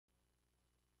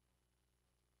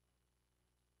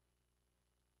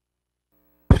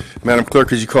Madam Clerk,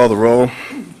 could you call the roll?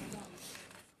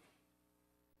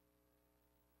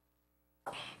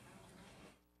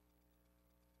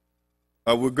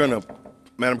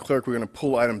 Madam Clerk, we're going to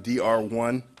pull item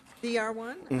DR1.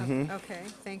 DR1? Okay,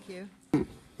 thank you.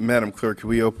 Madam Clerk, could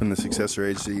we open the successor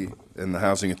agency and the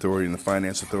Housing Authority and the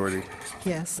Finance Authority?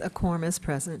 Yes, a quorum is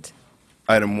present.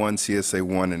 Item 1, CSA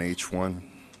 1 and H1.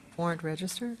 Warrant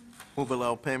registered. Move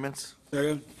allow payments.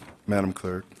 Second. Madam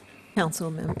Clerk.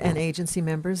 Council and agency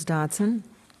members Dodson.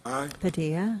 Aye.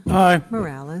 Padilla. Aye.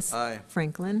 Morales. Aye.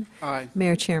 Franklin. Aye.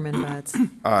 Mayor Chairman Buds.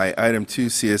 Aye. Item 2,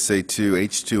 CSA 2,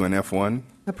 H2 and F1.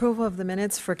 Approval of the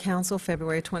minutes for council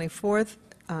February 24th,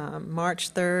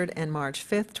 March 3rd, and March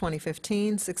 5th,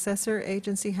 2015. Successor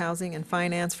agency Housing and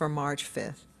Finance for March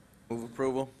 5th. Move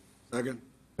approval. Second.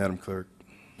 Madam Clerk.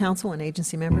 Council and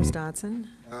agency members Dodson.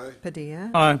 Aye.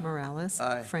 Padilla. Aye. Morales.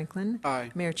 Aye. Franklin.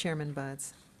 Aye. Mayor Chairman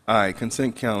Buds. Aye.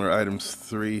 Consent calendar items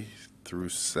 3 through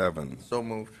 7. So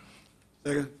moved.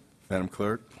 Second. Madam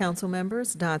Clerk. Council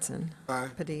members Dodson. Aye.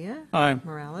 Padilla. Aye.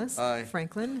 Morales. Aye.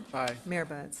 Franklin. Aye. Mayor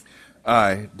Buds.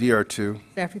 Aye. DR2.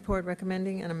 Staff report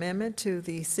recommending an amendment to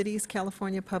the city's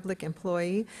California Public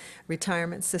Employee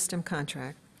Retirement System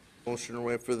contract. Motion to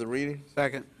waive further reading.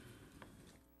 Second.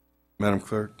 Madam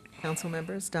Clerk. Council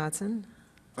members Dodson.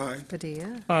 Aye.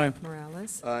 Padilla. Aye.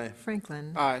 Morales. Aye.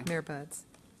 Franklin. Aye. Mayor Buds.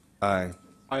 Aye.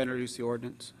 I introduce the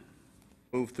ordinance.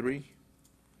 Move 3.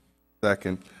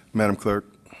 Second. Madam Clerk.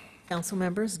 Council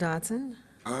members Dodson.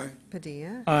 Aye.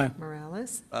 Padilla. Aye.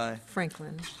 Morales. Aye.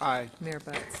 Franklin. Aye. Mayor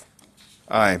Buds.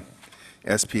 Aye.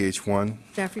 SPH1.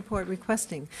 Staff report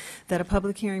requesting that a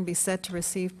public hearing be set to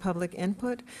receive public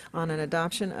input on an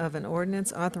adoption of an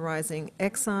ordinance authorizing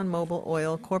ExxonMobil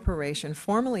Oil Corporation,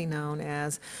 formerly known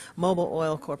as Mobil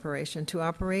Oil Corporation, to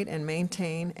operate and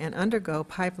maintain and undergo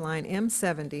pipeline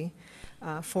M70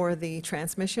 for the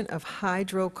transmission of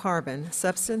hydrocarbon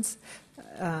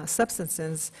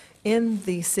substances in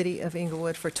the city of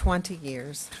Inglewood for 20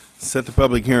 years. Set the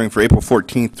public hearing for April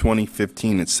 14th,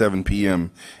 2015 at 7 p.m.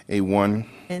 A1.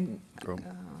 And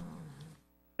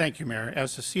Thank you, Mayor.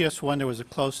 As to CS1, there was a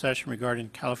closed session regarding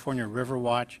California River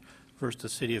Watch versus the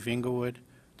City of Inglewood.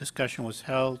 Discussion was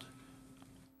held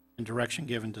and direction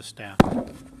given to staff.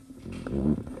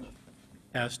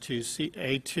 As to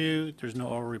A2, there's no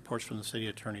oral reports from the City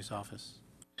Attorney's Office.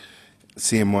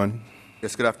 CM1.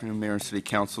 Yes, good afternoon, Mayor and City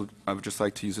Council. I would just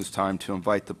like to use this time to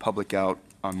invite the public out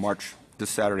on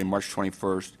this Saturday, March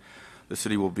 21st. The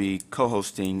city will be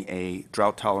co-hosting a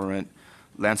drought-tolerant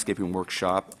landscaping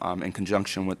workshop in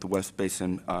conjunction with the West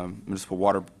Basin Municipal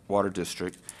Water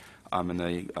District. And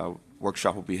the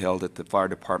workshop will be held at the Fire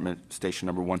Department Station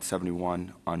Number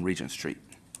 171 on Regent Street.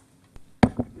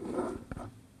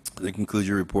 That concludes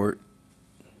your report.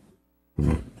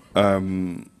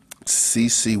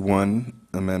 CC1,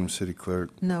 Madam City Clerk.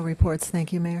 no reports.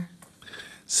 Thank you, Mayor.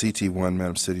 CT1,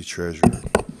 Madam City Treasurer.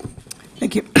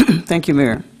 Thank you. Thank you,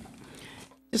 Mayor.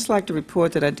 Just like to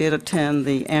report that I did attend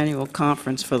the annual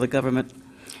conference for the Government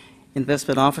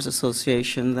Investment Office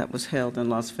Association that was held in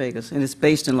Las Vegas, and it's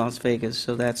based in Las Vegas,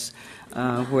 so that's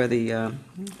where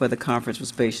the conference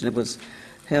was based. And it was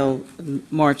held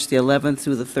March the 11th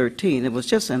through the 13th. It was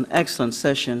just an excellent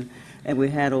session, and we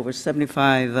had over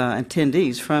 75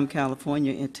 attendees from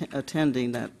California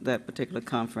attending that particular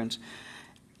conference.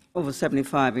 Over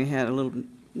 75. We had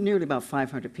nearly about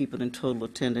 500 people in total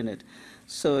attending it.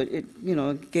 So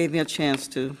it gave me a chance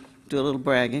to do a little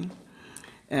bragging.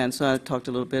 And so I talked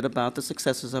a little bit about the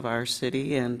successes of our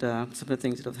city and some of the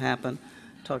things that have happened.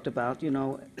 Talked about,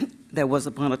 there was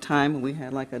upon a time when we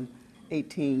had like an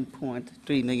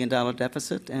 $18.3 million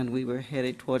deficit, and we were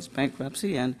headed towards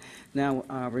bankruptcy, and now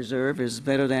our reserve is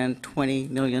better than $20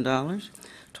 million.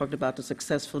 Talked about the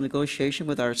successful negotiation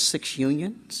with our 6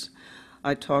 unions.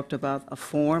 I talked about a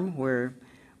form where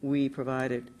we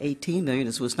provided $18 million.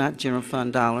 This was not general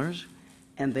fund dollars,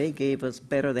 and they gave us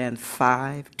better than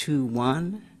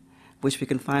 5-1. Wish we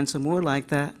can find some more like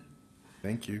that.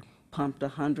 Thank you. Pumped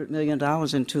 $100 million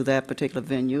into that particular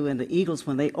venue, and the Eagles,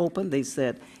 when they opened, they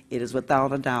said it is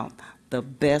without a doubt the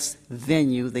best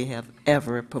venue they have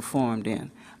ever performed in.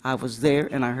 I was there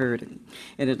and I heard it,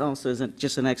 and it also isn't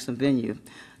just an excellent venue.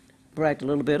 Bragged a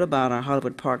little bit about our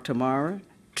Hollywood Park tomorrow.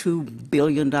 $2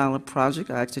 billion project.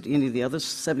 I asked if any of the other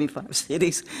 75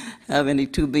 cities have any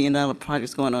 $2 billion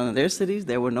projects going on in their cities.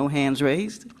 There were no hands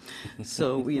raised.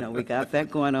 So, we got that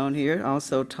going on here.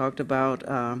 Also talked about,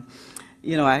 I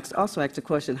also asked the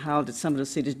question, how did some of the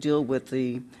cities deal with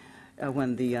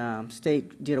when the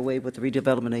state did away with the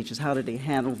redevelopment agents? How did they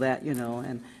handle that,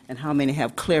 and how many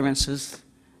have clearances?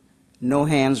 No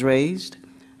hands raised.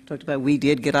 Talked about we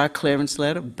did get our clearance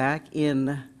letter back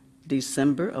in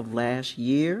December of last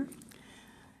year.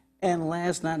 And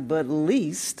last not but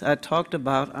least, I talked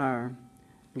about our,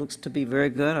 looks to be very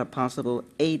good, our possible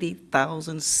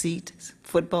 80,000-seat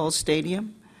football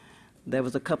stadium. There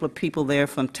was a couple of people there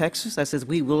from Texas. I said,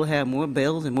 we will have more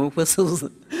bells and more whistles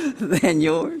than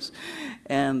yours.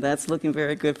 And that's looking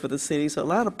very good for the city. So a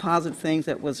lot of positive things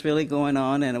that was really going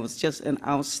on, and it was just an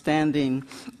outstanding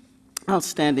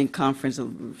conference,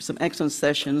 some excellent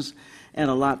sessions, and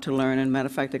a lot to learn. And matter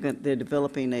of fact, they're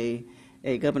developing a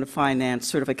government finance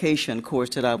certification course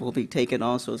that I will be taking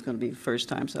also. It's going to be the first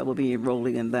time, so I will be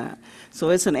enrolling in that. So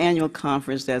it's an annual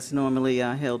conference that's normally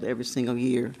held every single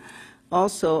year.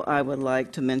 Also, I would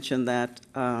like to mention that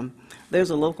there's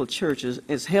a local church,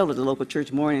 it's held at the local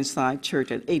church, Morningside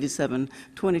Church at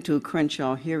 8722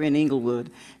 Crenshaw here in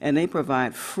Inglewood, and they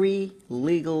provide free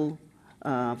legal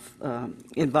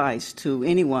advice to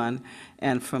anyone,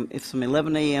 and it's from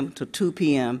 11 a.m. to 2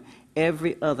 p.m.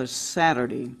 every other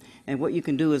Saturday. And what you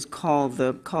can do is call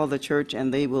the church,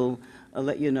 and they will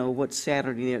let you know what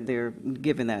Saturday they're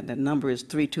giving that. That number is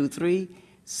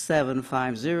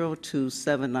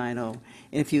 323-750-2790.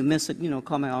 And if you miss it,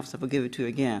 call my office. I will give it to you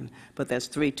again. But that's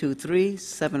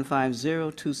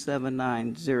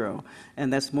 323-750-2790.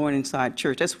 And that's Morningside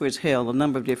Church. That's where it's held. A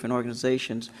number of different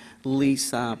organizations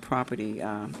lease property,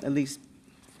 at least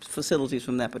facilities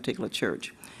from that particular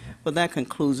church. Well, that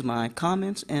concludes my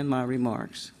comments and my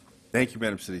remarks. Thank you,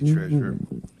 Madam City Treasurer.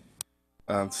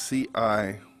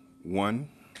 CI 1.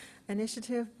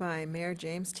 Initiative by Mayor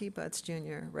James T. Butts,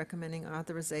 Jr., recommending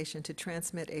authorization to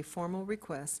transmit a formal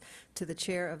request to the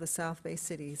Chair of the South Bay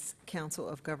Cities Council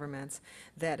of Governments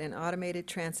that an automated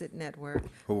transit network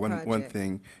One project-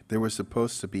 thing, there was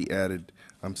supposed to be added,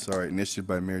 initiative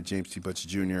by Mayor James T. Butts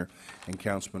Jr. and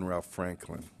Councilman Ralph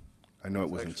Franklin. I know it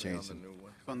wasn't changing.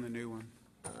 On the new one.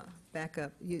 Back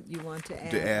up. You want to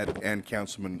add? To add, and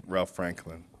Councilman Ralph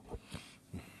Franklin.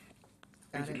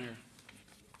 Got Thank you, it. Mayor.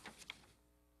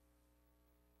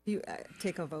 You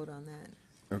take a vote on that.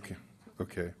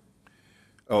 Okay.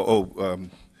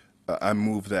 I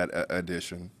move that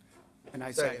addition. And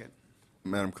I second.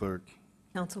 Madam Clerk.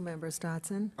 Council members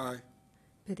Dodson, Aye.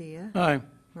 Padilla, Aye.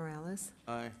 Morales,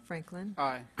 Aye. Franklin,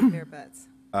 Aye. Mayor Butts.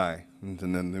 Aye. And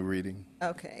then the reading.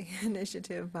 Okay,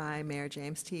 initiative by Mayor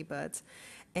James T. Butts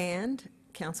and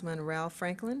Councilman Ralph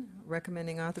Franklin,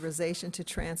 recommending authorization to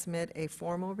transmit a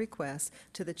formal request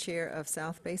to the Chair of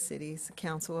South Bay Cities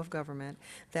Council of Government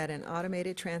that an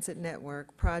automated transit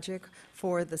network project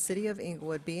for the City of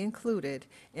Inglewood be included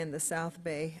in the South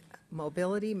Bay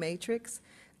Mobility Matrix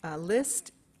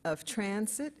list of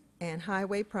transit and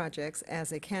highway projects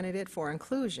as a candidate for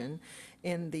inclusion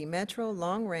in the Metro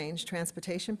Long Range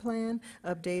Transportation Plan,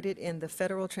 updated in the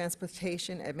Federal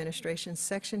Transportation Administration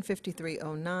Section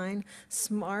 5309,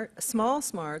 Small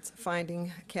Smarts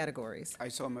Finding Categories. I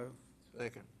so move.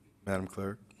 Second. Madam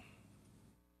Clerk.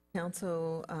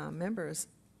 Council members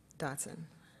Dodson.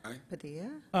 Aye. Padilla.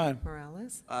 Aye.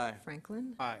 Morales. Aye.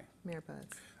 Franklin. Aye. Mayor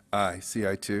Butts. Aye.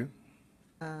 CI 2.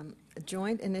 A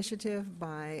joint initiative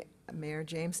by Mayor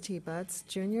James T. Butts,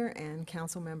 Jr. and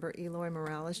Councilmember Eloy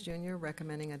Morales, Jr.,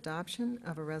 recommending adoption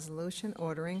of a resolution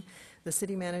ordering the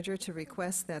city manager to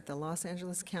request that the Los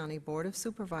Angeles County Board of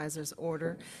Supervisors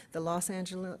order the Los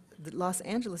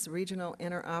Angeles Regional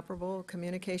Interoperable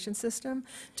Communication System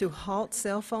to halt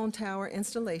cell phone tower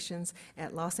installations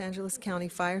at Los Angeles County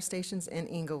fire stations in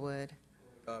Inglewood.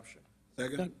 Adoption.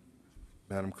 Second.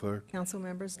 Madam Clerk. Council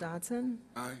members Dodson,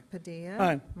 Aye. Padilla.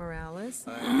 Aye. Morales.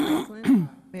 Franklin.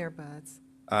 Mayor Butts.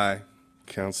 Aye.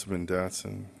 Councilman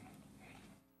Dotson.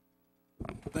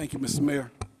 Thank you, Mr. Mayor.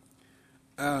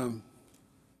 I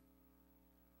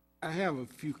have a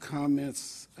few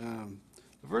comments.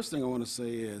 The first thing I want to say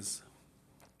is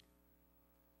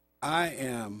I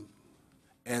am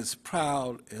as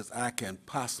proud as I can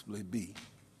possibly be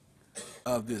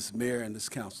of this mayor and this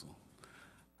council.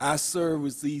 I serve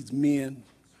with these men.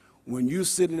 When you're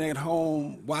sitting at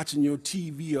home watching your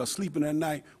TV or sleeping at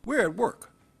night, we're at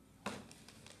work.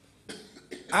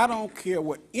 I don't care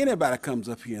what anybody comes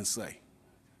up here and say.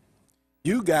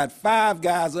 You got 5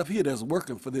 guys up here that's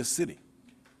working for this city.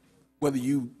 Whether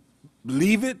you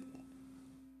believe it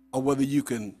or whether you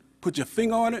can put your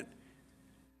finger on it,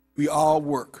 we all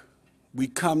work. We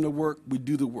come to work, we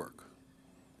do the work.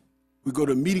 We go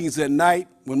to meetings at night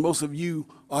when most of you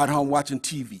are at home watching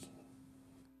TV.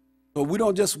 So we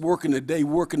don't just work in the day,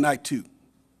 we work at night too.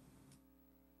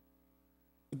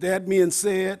 With that being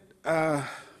said,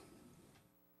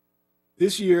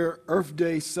 this year, Earth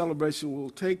Day celebration will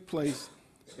take place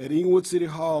at Inglewood City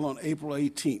Hall on April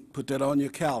 18th. Put that on your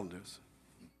calendars.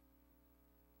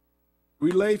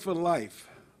 Relay for Life,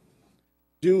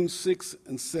 June 6th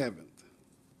and 7th.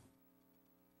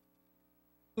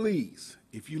 please,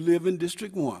 if you live in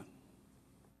District 1,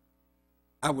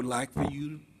 I would like for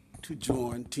you to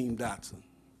join Team Dotson.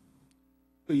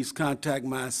 Please contact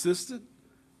my assistant,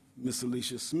 Miss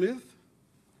Alicia Smith,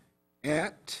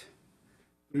 at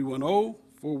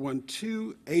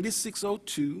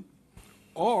 310-412-8602,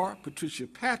 or Patricia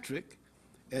Patrick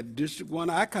at District 1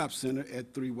 ICOP Center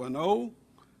at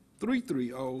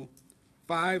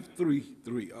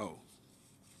 310-330-5330.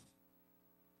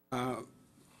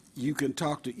 You can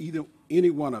talk to any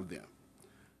one of them.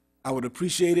 I would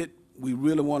appreciate it. We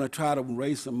really want to try to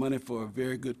raise some money for a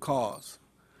very good cause.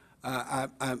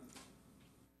 I'm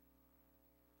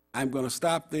going to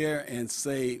stop there and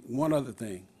say one other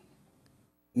thing.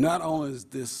 Not only is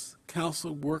this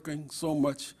council working so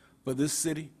much for this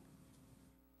city,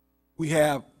 we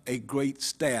have a great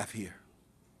staff here.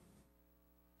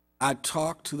 I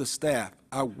talk to the staff.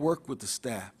 I work with the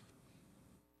staff.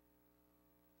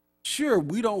 Sure,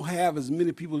 we don't have as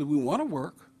many people as we want to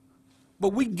work,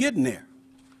 but we're getting there.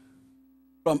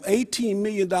 From $18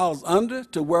 million under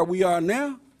to where we are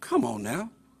now, come on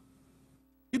now.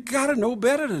 You got to know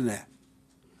better than that.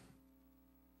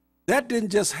 That didn't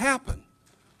just happen.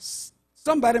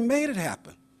 Somebody made it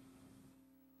happen.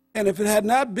 And if it had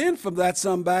not been for that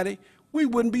somebody, we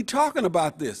wouldn't be talking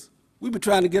about this. We'd be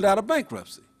trying to get out of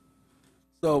bankruptcy.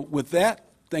 So with that,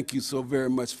 thank you so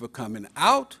very much for coming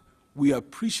out. We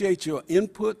appreciate your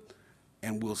input,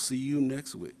 and we'll see you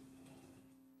next week.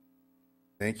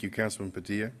 Thank you, Councilman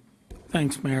Padilla.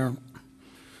 Thanks, Mayor.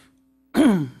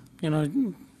 You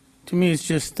know, to me, it's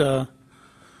just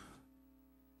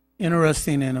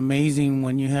interesting and amazing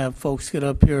when you have folks get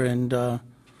up here and, you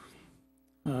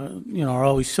know, are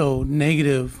always so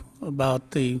negative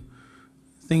about the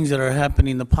things that are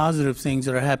happening, the positive things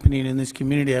that are happening in this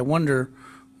community. I wonder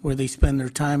where they spend their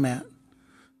time at.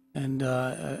 And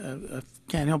I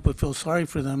can't help but feel sorry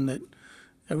for them that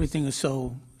everything is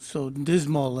so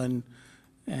dismal and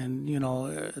you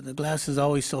know, the glass is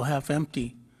always so half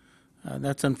empty.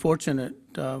 That's unfortunate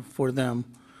for them.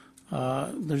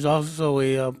 There's also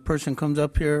a person comes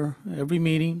up here every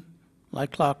meeting,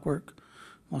 like clockwork,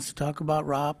 wants to talk about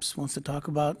ROPS, wants to talk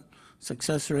about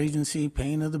successor agency,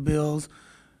 paying of the bills.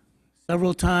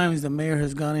 Several times the mayor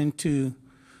has gone into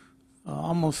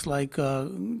almost like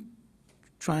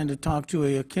trying to talk to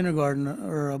a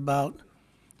kindergartner about,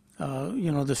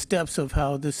 you know, the steps of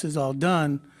how this is all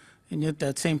done, and yet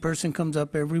that same person comes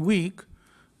up every week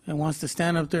and wants to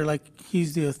stand up there like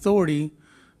he's the authority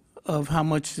of how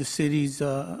much the city's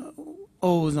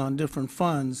owes on different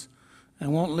funds,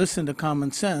 and won't listen to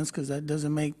common sense because that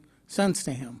doesn't make sense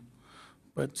to him.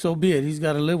 But so be it. He's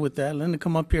got to live with that. Let him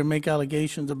come up here and make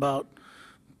allegations about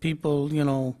people, you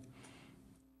know,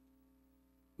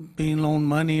 being loaned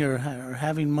money or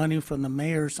having money from the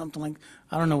mayor or something like.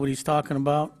 I don't know what he's talking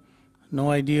about. No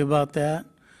idea about that.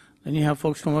 Then you have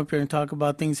folks come up here and talk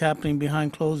about things happening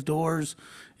behind closed doors,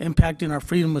 impacting our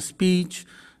freedom of speech,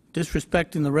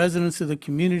 disrespecting the residents of the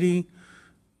community.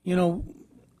 You know,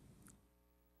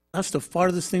 that's the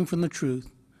farthest thing from the truth.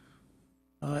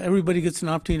 Everybody gets an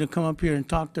opportunity to come up here and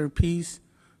talk their piece,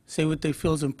 say what they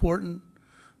feel is important.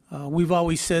 We've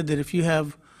always said that if you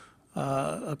have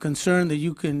a concern, that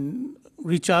you can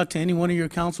reach out to any one of your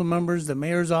council members, the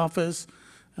mayor's office,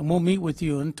 and we'll meet with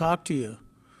you and talk to you.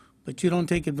 But you don't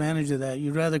take advantage of that.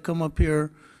 You'd rather come up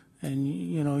here and,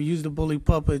 you know, use the bully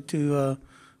puppet to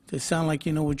sound like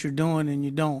you know what you're doing, and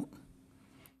you don't.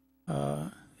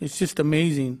 It's just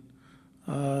amazing.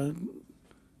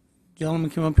 Gentleman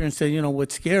came up here and said, you know,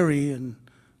 what's scary, and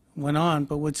went on.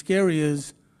 But what's scary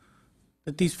is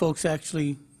that these folks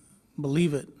actually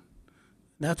believe it.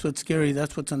 That's what's scary.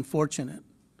 That's what's unfortunate.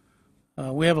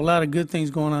 We have a lot of good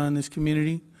things going on in this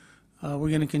community. We're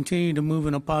going to continue to move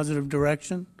in a positive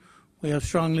direction. We have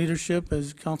strong leadership,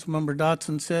 as Councilmember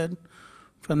Dotson said,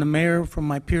 from the mayor, from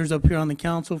my peers up here on the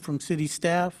council, from city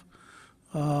staff,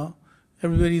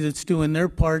 everybody that's doing their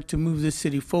part to move this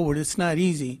city forward. It's not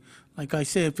easy. Like I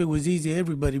say, if it was easy,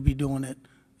 everybody would be doing it.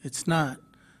 It's not.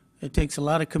 It takes a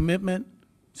lot of commitment,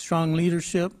 strong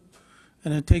leadership,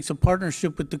 and it takes a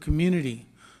partnership with the community.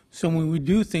 So when we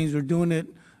do things, we're doing it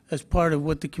as part of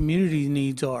what the community's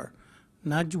needs are.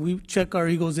 Not we check our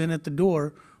egos in at the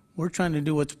door. We're trying to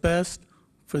do what's best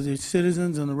for the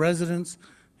citizens and the residents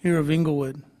here of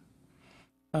Inglewood.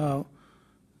 So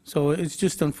it's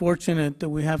just unfortunate that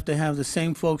we have to have the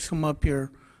same folks come up here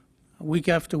week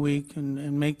after week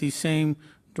and make these same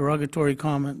derogatory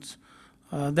comments.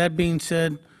 That being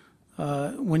said,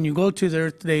 when you go to the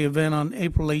Earth Day event on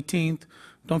April 18th,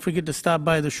 don't forget to stop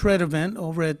by the Shred event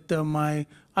over at my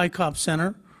ICOP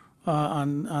Center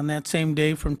on that same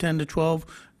day from 10 to 12.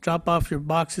 drop off your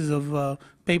boxes of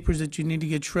papers that you need to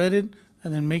get shredded,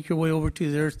 and then make your way over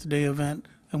to the Earth Day event,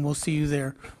 and we'll see you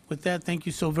there. With that, thank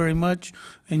you so very much.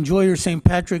 Enjoy your St.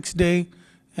 Patrick's Day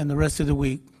and the rest of the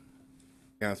week.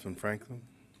 Councilman Franklin?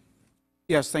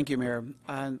 Yes, thank you, Mayor.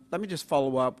 Let me just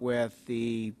follow up with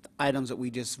the items that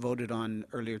we just voted on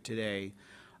earlier today.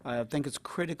 I think it's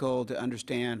critical to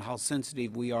understand how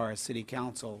sensitive we are as City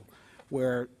Council,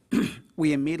 where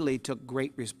we immediately took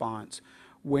great response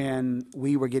when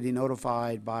we were getting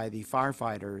notified by the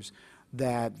firefighters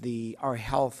that our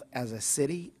health as a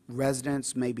city,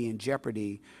 residents may be in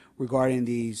jeopardy regarding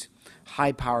these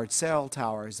high-powered cell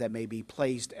towers that may be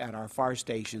placed at our fire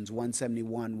stations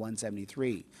 171,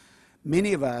 173.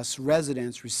 Many of us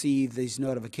residents receive these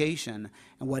notifications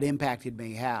and what impact it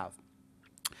may have.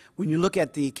 When you look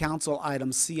at the council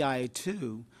item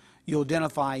CI2, you'll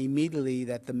identify immediately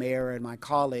that the mayor and my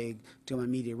colleague to my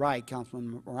immediate right,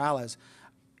 Councilman Morales,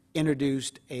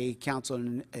 introduced a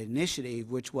council initiative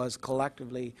which was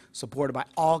collectively supported by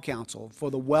all council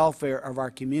for the welfare of our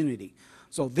community.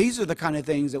 So these are the kind of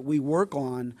things that we work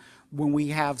on when we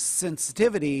have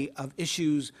sensitivity of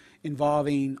issues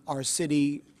involving our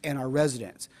city and our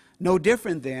residents. No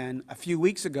different than a few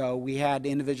weeks ago, we had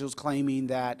individuals claiming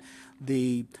that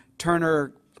the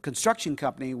Turner Construction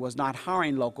Company was not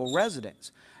hiring local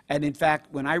residents. And in fact,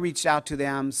 when I reached out to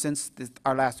them since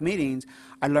our last meetings,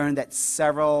 I learned that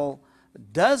several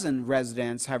dozen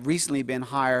residents have recently been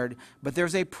hired, but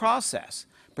there's a process,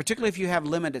 particularly if you have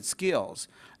limited skills.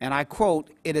 And I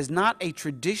quote, "It is not a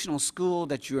traditional school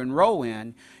that you enroll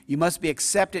in. You must be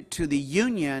accepted to the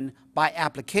union by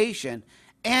application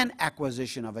and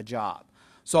acquisition of a job."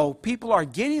 So people are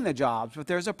getting the jobs, but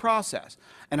there's a process.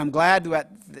 And I'm glad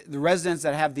that the residents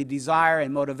that have the desire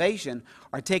and motivation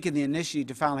are taking the initiative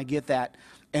to finally get that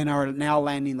and are now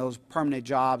landing those permanent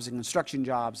jobs and construction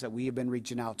jobs that we have been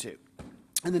reaching out to.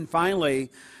 And then finally,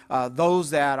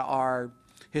 those that are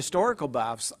historical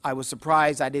buffs, I was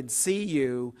surprised I didn't see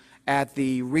you at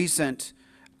the recent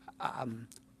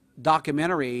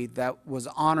documentary that was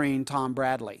honoring Tom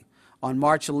Bradley. On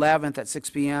March 11th at 6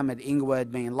 p.m. at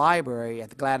Inglewood Main Library at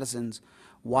the Gladyson's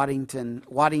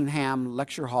Waddingham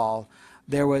Lecture Hall,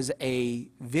 there was a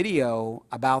video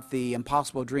about the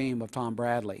impossible dream of Tom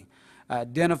Bradley,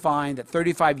 identifying that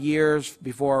 35 years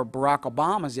before Barack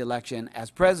Obama's election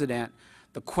as president,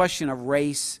 the question of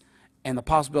race and the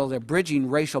possibility of bridging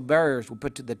racial barriers were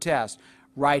put to the test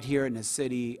right here in the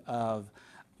city of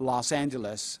Los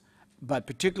Angeles, but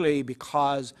particularly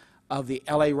because of the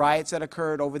LA riots that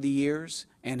occurred over the years.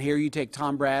 And here you take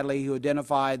Tom Bradley, who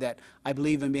identified that I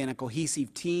believe in being a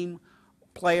cohesive team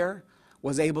player,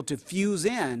 was able to fuse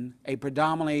in a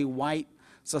predominantly white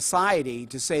society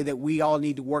to say that we all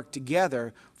need to work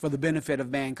together for the benefit of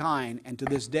mankind. And to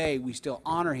this day, we still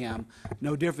honor him,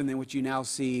 no different than what you now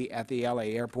see at the LA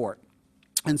airport.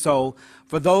 And so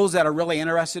for those that are really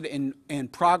interested in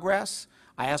progress,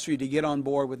 I ask for you to get on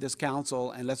board with this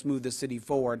council and let's move the city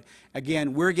forward.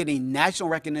 Again, we're getting national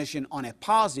recognition on a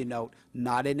positive note,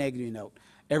 not a negative note.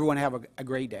 Everyone have a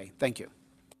great day. Thank you.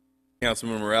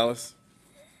 Councilman Morales?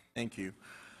 Thank you.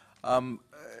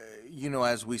 You know,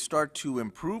 as we start to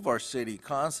improve our city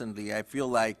constantly, I feel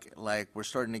like we're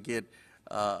starting to get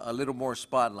a little more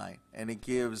spotlight, and it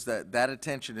gives that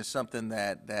attention is something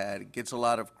that gets a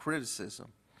lot of criticism.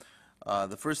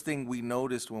 The first thing we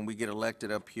noticed when we get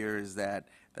elected up here is that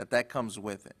comes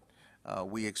with it.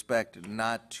 We expect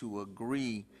not to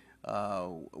agree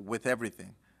with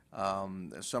everything.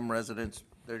 Some residents,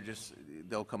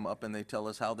 they'll come up and they tell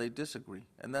us how they disagree,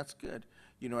 and that's good.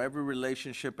 You know, every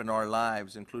relationship in our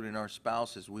lives, including our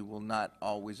spouses, we will not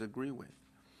always agree with.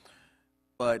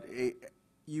 But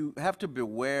you have to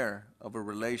beware of a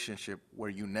relationship where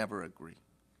you never agree.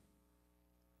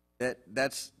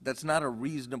 That's not a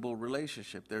reasonable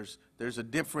relationship. There's a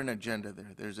different agenda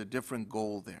there. There's a different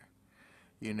goal there.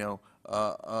 You know,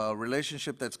 a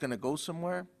relationship that's going to go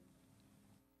somewhere,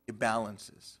 it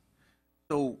balances.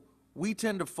 So we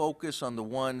tend to focus on the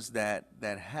ones that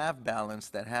have balance,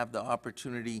 that have the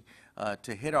opportunity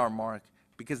to hit our mark,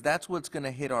 because that's what's going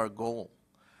to hit our goal.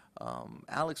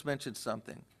 Alex mentioned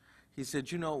something. He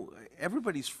said, you know,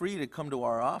 everybody's free to come to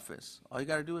our office. All you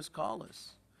got to do is call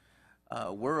us.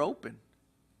 We're open.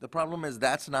 The problem is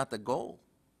that's not the goal.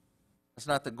 That's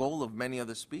not the goal of many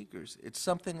other speakers. It's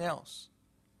something else.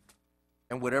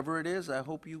 And whatever it is, I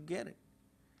hope you get it.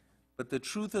 But the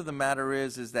truth of the matter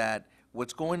is that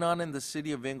what's going on in the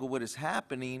city of Inglewood is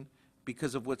happening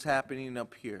because of what's happening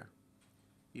up here.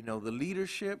 You know, the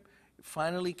leadership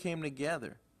finally came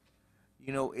together.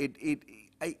 You know,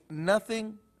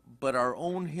 nothing but our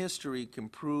own history can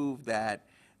prove that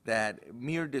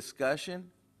mere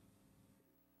discussion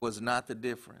was not the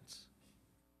difference.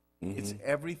 It's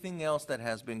everything else that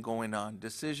has been going on,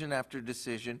 decision after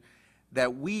decision,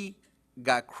 that we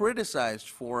got criticized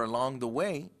for along the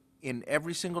way in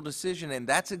every single decision, and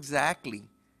that's exactly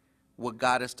what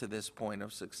got us to this point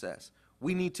of success.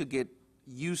 We need to get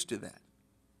used to that.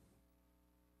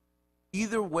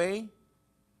 Either way,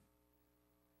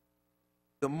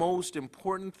 the most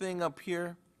important thing up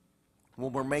here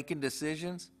when we're making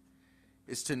decisions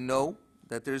is to know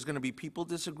that there's going to be people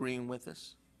disagreeing with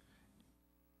us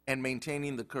and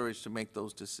maintaining the courage to make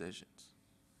those decisions.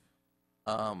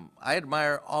 I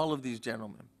admire all of these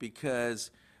gentlemen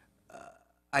because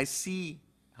I see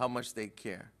how much they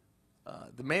care.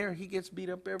 The mayor, he gets beat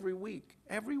up every week.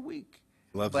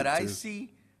 Loves But it, I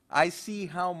too. see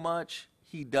how much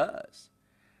he does.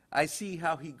 I see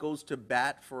how he goes to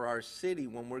bat for our city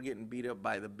when we're getting beat up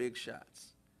by the big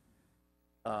shots.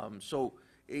 So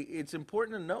it's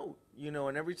important to note,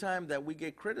 and every time that we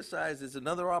get criticized, it's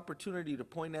another opportunity to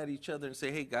point at each other and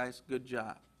say, hey, guys, good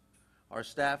job. Our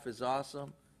staff is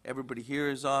awesome. Everybody here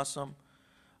is awesome.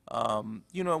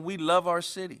 We love our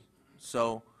city.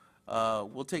 So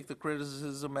we'll take the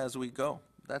criticism as we go.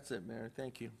 That's it, Mayor.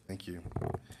 Thank you. Thank you.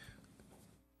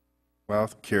 Well, I'll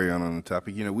carry on the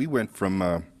topic. We went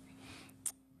from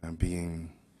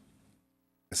being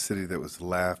a city that was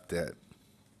laughed at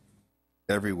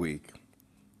every week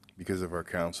because of our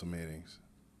council meetings.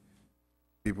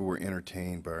 People were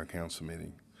entertained by our council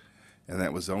meeting, and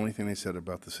that was the only thing they said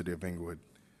about the city of Inglewood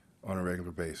on a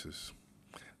regular basis.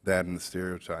 That and the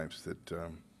stereotypes that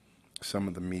some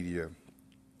of the media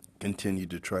continued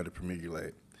to try to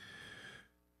promulgate.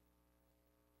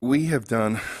 We have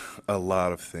done a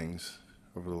lot of things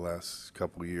over the last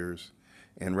couple of years,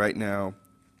 and right now,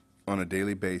 on a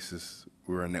daily basis,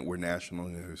 we're national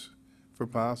news for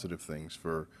positive things,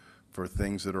 for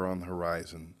things that are on the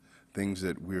horizon, things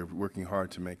that we're working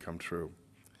hard to make come true.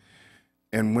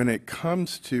 And when it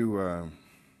comes to,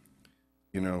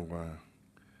 the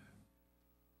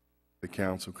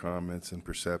council comments and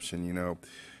perception,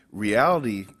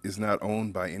 reality is not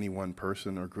owned by any one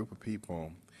person or group of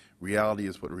people. Reality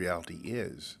is what reality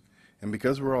is. And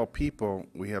because we're all people,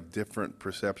 we have different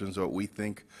perceptions of what we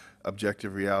think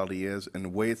objective reality is, and the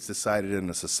way it's decided in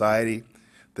a society,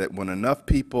 that when enough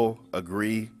people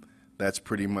agree, that's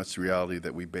pretty much the reality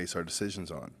that we base our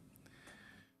decisions on.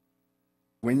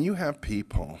 When you have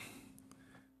people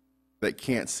that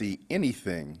can't see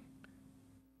anything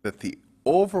that the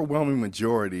overwhelming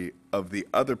majority of the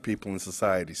other people in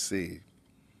society see,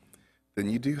 then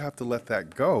you do have to let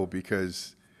that go,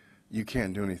 because you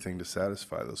can't do anything to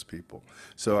satisfy those people.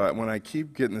 So when I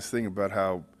keep getting this thing about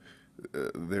how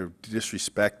they're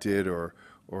disrespected or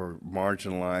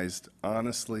marginalized,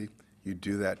 honestly, you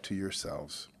do that to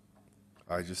yourselves.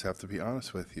 I just have to be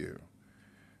honest with you.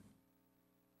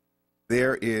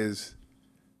 There is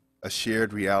a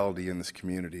shared reality in this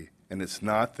community, and it's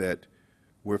not that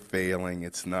we're failing,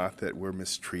 it's not that we're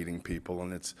mistreating people,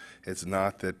 and it's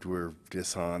not that we're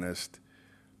dishonest.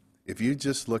 If you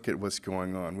just look at what's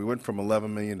going on, we went from $11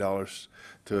 million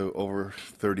to over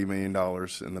 $30 million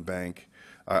in the bank.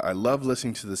 I love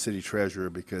listening to the city treasurer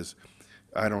because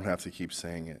I don't have to keep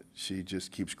saying it. She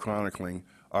just keeps chronicling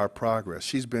our progress.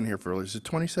 She's been here for, is it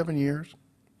 27 years?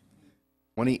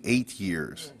 28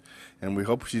 years. And we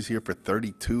hope she's here for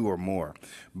 32 or more.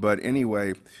 But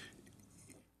anyway,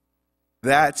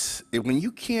 when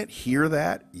you can't hear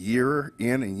that year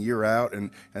in and year out,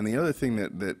 and the other thing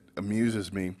that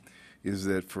amuses me is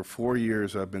that for 4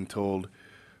 years I've been told,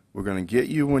 we're going to get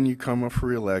you when you come up for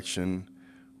re-election,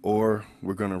 or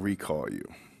we're going to recall you.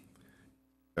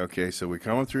 Okay, so we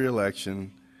come up through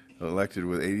re-election, elected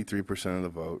with 83% of the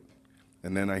vote,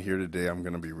 and then I hear today I'm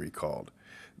going to be recalled.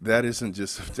 That's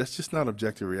just not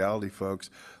objective reality,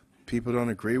 folks. People don't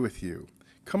agree with you.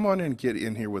 Come on and get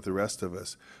in here with the rest of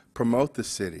us. Promote the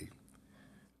city.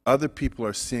 Other people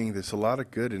are seeing there's a lot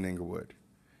of good in Inglewood,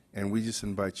 and we just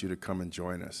invite you to come and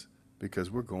join us,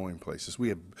 because we're going places.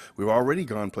 We've already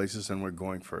gone places, and we're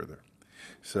going further.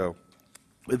 So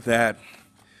with that,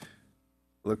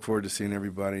 look forward to seeing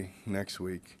everybody next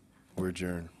week. We're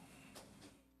adjourned.